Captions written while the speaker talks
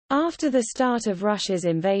After the start of Russia's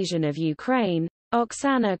invasion of Ukraine,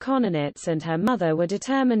 Oksana Kononets and her mother were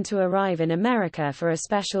determined to arrive in America for a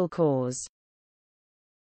special cause.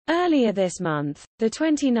 Earlier this month, the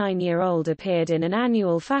 29-year-old appeared in an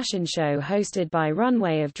annual fashion show hosted by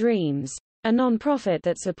Runway of Dreams, a non-profit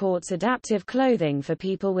that supports adaptive clothing for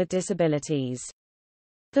people with disabilities.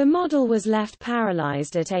 The model was left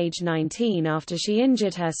paralyzed at age 19 after she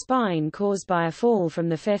injured her spine caused by a fall from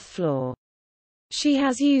the 5th floor. She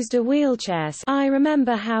has used a wheelchair. I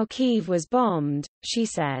remember how Kyiv was bombed, she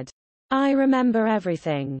said. I remember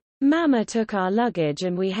everything. Mama took our luggage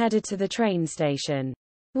and we headed to the train station.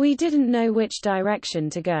 We didn't know which direction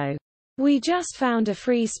to go. We just found a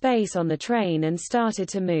free space on the train and started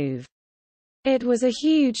to move. It was a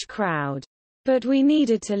huge crowd. But we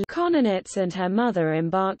needed to. Kononets and her mother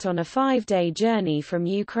embarked on a 5-day journey from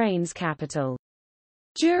Ukraine's capital.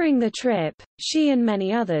 During the trip, she and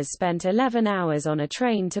many others spent 11 hours on a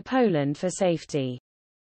train to Poland for safety.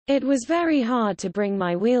 It was very hard to bring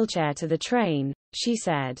my wheelchair to the train, she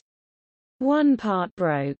said. One part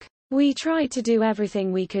broke. We tried to do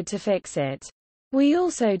everything we could to fix it. We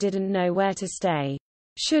also didn't know where to stay.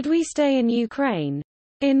 Should we stay in Ukraine?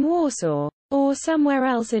 In Warsaw? Or somewhere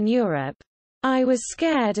else in Europe? I was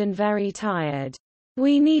scared and very tired.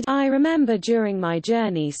 I remember during my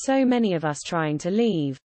journey so many of us trying to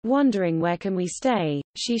leave, wondering where can we stay,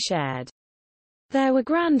 she shared. There were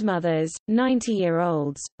grandmothers,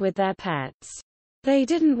 90-year-olds, with their pets. They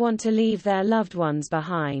didn't want to leave their loved ones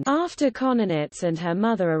behind. After Kononets and her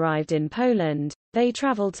mother arrived in Poland, they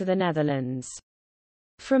traveled to the Netherlands.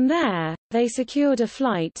 From there, they secured a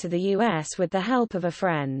flight to the US with the help of a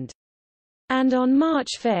friend. And on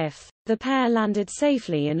March 5, the pair landed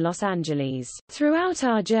safely in Los Angeles. Throughout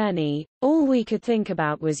our journey, all we could think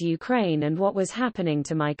about was Ukraine and what was happening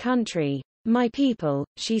to my country, my people,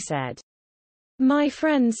 she said. My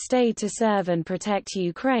friends stayed to serve and protect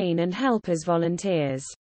Ukraine and help as volunteers.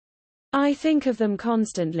 I think of them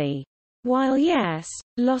constantly. While yes,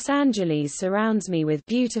 Los Angeles surrounds me with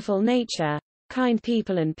beautiful nature, kind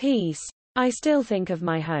people and peace, I still think of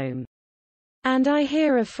my home. And I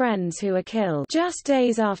hear of friends who are killed. Just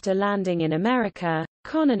days after landing in America,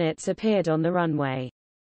 Kononets appeared on the runway.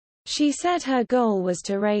 She said her goal was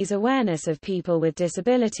to raise awareness of people with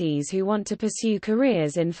disabilities who want to pursue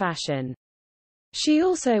careers in fashion. She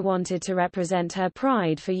also wanted to represent her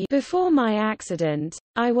pride for you. Before my accident,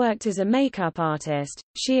 I worked as a makeup artist,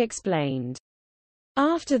 she explained.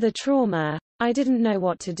 After the trauma, I didn't know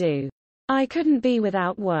what to do. I couldn't be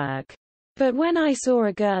without work. But when I saw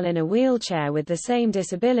a girl in a wheelchair with the same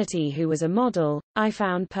disability who was a model, I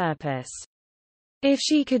found purpose. If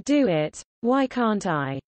she could do it, why can't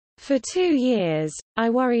I? For 2 years, I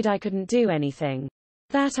worried I couldn't do anything.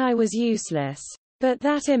 That I was useless. But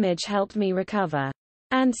that image helped me recover.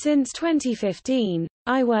 And since 2015,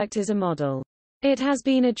 I worked as a model. It has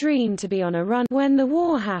been a dream to be on a run. When the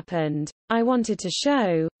war happened, I wanted to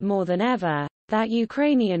show, more than ever, that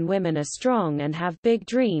Ukrainian women are strong and have big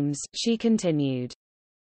dreams, she continued.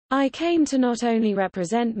 I came to not only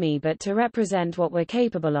represent me but to represent what we're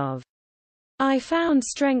capable of. I found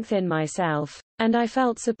strength in myself, and I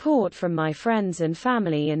felt support from my friends and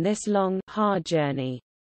family in this long, hard journey.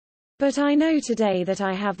 But I know today that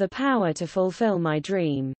I have the power to fulfill my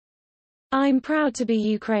dream. I'm proud to be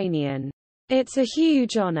Ukrainian. It's a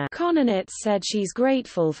huge honor. Kononets said she's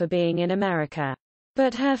grateful for being in America.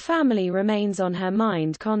 But her family remains on her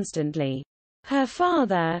mind constantly. Her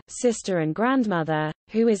father, sister and grandmother,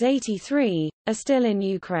 who is 83, are still in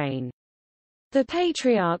Ukraine. The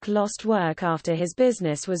patriarch lost work after his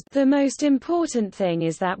business was. The most important thing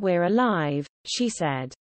is that we're alive, she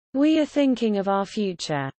said. We are thinking of our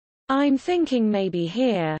future. I'm thinking maybe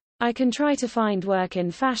here, I can try to find work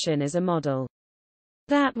in fashion as a model.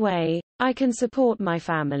 That way, I can support my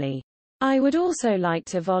family. I would also like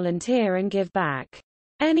to volunteer and give back.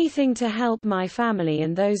 Anything to help my family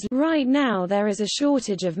and those. Right now there is a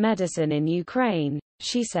shortage of medicine in Ukraine,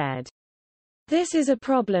 she said. This is a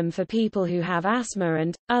problem for people who have asthma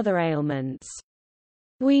and other ailments.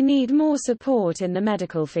 We need more support in the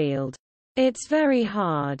medical field. It's very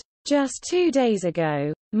hard. Just 2 days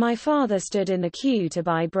ago, my father stood in the queue to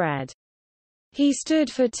buy bread. He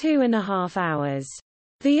stood for 2.5 hours.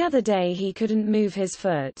 The other day he couldn't move his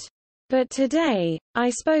foot. But today, I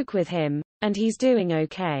spoke with him, and he's doing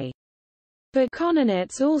okay. But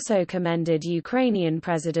Kononets also commended Ukrainian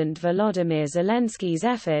President Volodymyr Zelensky's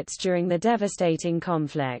efforts during the devastating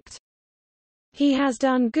conflict. He has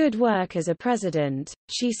done good work as a president,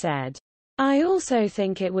 she said. I also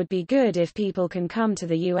think it would be good if people can come to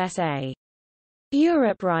the USA.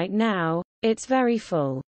 Europe right now, it's very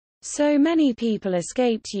full. So many people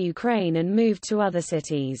escaped Ukraine and moved to other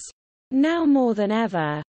cities. Now more than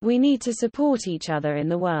ever, we need to support each other in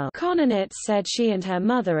the world. Kononets said she and her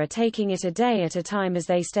mother are taking it a day at a time as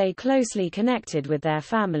they stay closely connected with their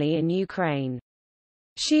family in Ukraine.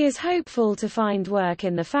 She is hopeful to find work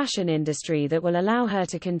in the fashion industry that will allow her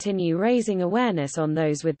to continue raising awareness on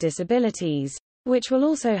those with disabilities, which will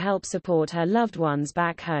also help support her loved ones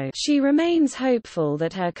back home. She remains hopeful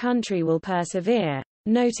that her country will persevere,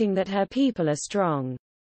 noting that her people are strong.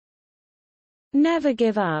 "Never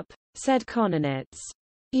give up," said Kononets.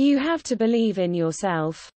 "You have to believe in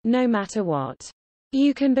yourself, no matter what.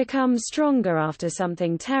 You can become stronger after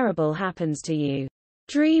something terrible happens to you.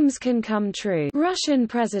 Dreams can come true." Russian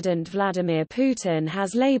President Vladimir Putin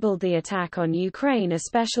has labeled the attack on Ukraine a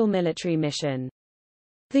special military mission.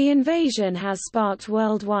 The invasion has sparked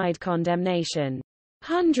worldwide condemnation.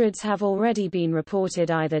 Hundreds have already been reported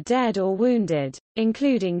either dead or wounded,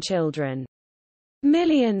 including children.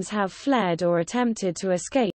 Millions have fled or attempted to escape.